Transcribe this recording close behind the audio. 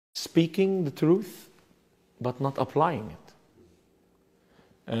speaking the truth, but not applying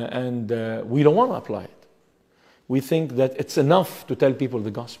it. We don't want to apply it. We think that it's enough to tell people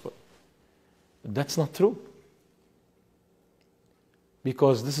the gospel. That's not true.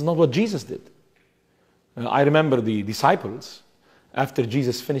 Because this is not what Jesus did. I remember the disciples, after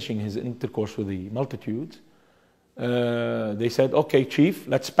Jesus finishing his intercourse with the multitudes, they said, okay, chief,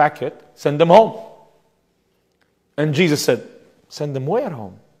 let's pack it, send them home. And Jesus said, send them where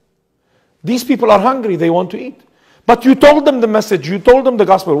home? These people are hungry, they want to eat. But you told them the message, you told them the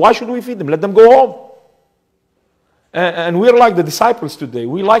gospel. Why should we feed them? Let them go home. And we're like the disciples today.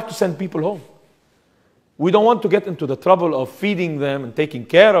 We like to send people home. We don't want to get into the trouble of feeding them and taking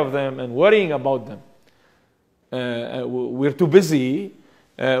care of them and worrying about them. We're too busy.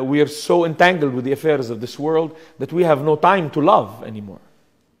 We are so entangled with the affairs of this world that we have no time to love anymore.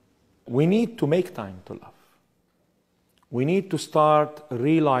 We need to make time to love. We need to start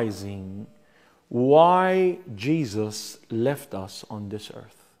realizing why Jesus left us on this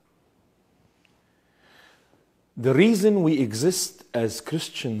earth. The reason we exist as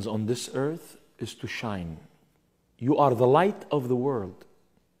Christians on this earth is to shine. You are the light of the world.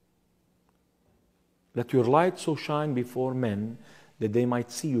 Let your light so shine before men that they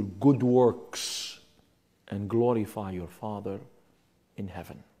might see your good works and glorify your Father in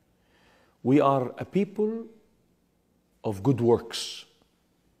heaven. We are a people of good works.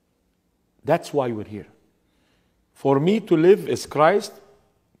 That's why we're here. For me to live is Christ,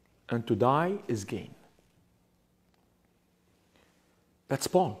 and to die is gain. That's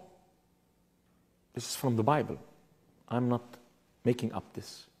Paul. This is from the Bible. I'm not making up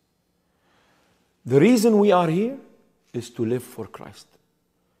this. The reason we are here is to live for Christ,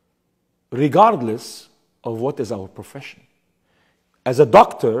 regardless of what is our profession. As a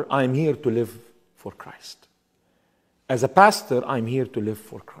doctor, I'm here to live for Christ. As a pastor, I'm here to live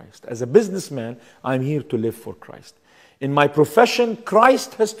for Christ. As a businessman, I'm here to live for Christ. In my profession,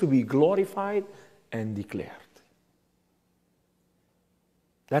 Christ has to be glorified and declared.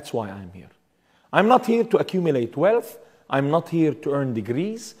 That's why I'm here. I'm not here to accumulate wealth. I'm not here to earn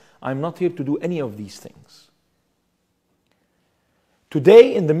degrees. I'm not here to do any of these things.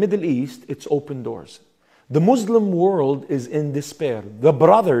 Today in the Middle East, it's open doors. The Muslim world is in despair. The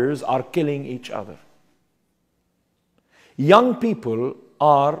brothers are killing each other. Young people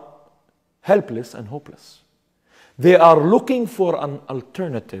are helpless and hopeless. They are looking for an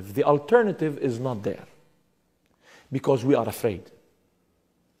alternative. The alternative is not there because we are afraid.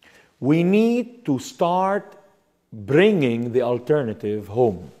 We need to start bringing the alternative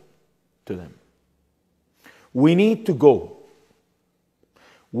home to them. We need to go.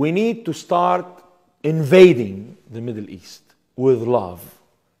 We need to start invading the Middle East with love,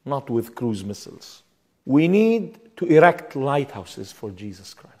 not with cruise missiles. We need to erect lighthouses for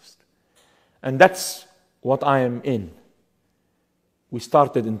Jesus Christ. And that's what I am in. We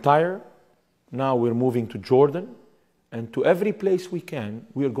started in Tyre. Now we're moving to Jordan. And to every place we can,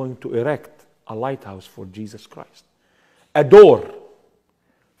 we are going to erect a lighthouse for Jesus Christ. A door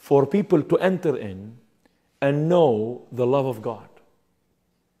for people to enter in and know the love of God.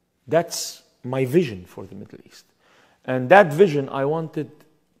 That's my vision for the Middle East. And that vision I wanted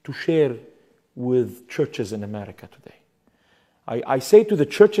to share with churches in America today. I say to the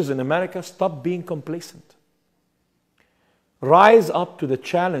churches in America, stop being complacent. Rise up to the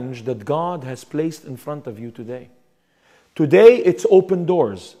challenge that God has placed in front of you today. Today it's open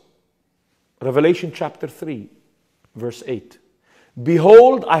doors. Revelation chapter 3, verse 8.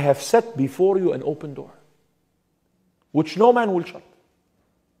 Behold, I have set before you an open door, which no man will shut.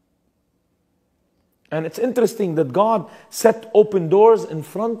 And it's interesting that God set open doors in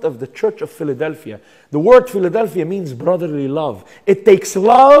front of the church of Philadelphia. The word Philadelphia means brotherly love. It takes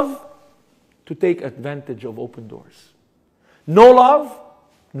love to take advantage of open doors. No love,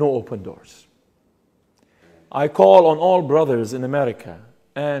 no open doors. I call on all brothers in America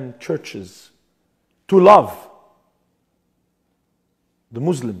and churches to love the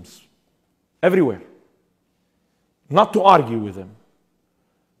Muslims everywhere. Not to argue with them.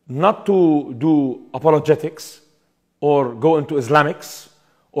 Not to do apologetics or go into Islamics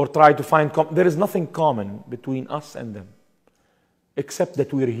or try to find... There is nothing common between us and them except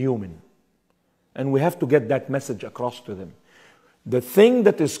that we're human. And we have to get that message across to them. The thing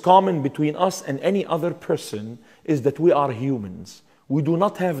that is common between us and any other person is that we are humans. We do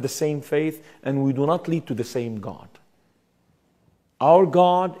not have the same faith and we do not lead to the same God. Our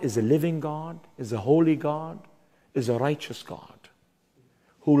God is a living God, is a holy God, is a righteous God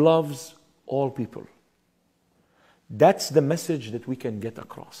who loves all people. That's the message that we can get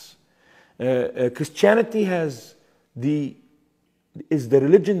across. Christianity has the is the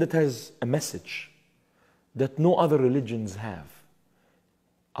religion that has a message that no other religions have.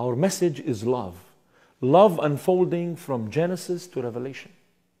 Our message is love. Love unfolding from Genesis to Revelation.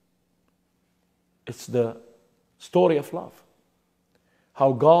 It's the story of love.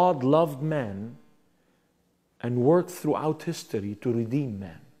 How God loved man and worked throughout history to redeem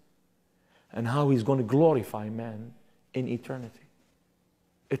man. And how He's going to glorify man in eternity.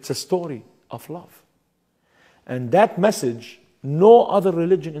 It's a story of love. And that message, no other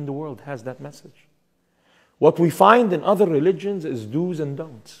religion in the world has that message. What we find in other religions is do's and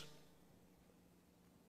don'ts.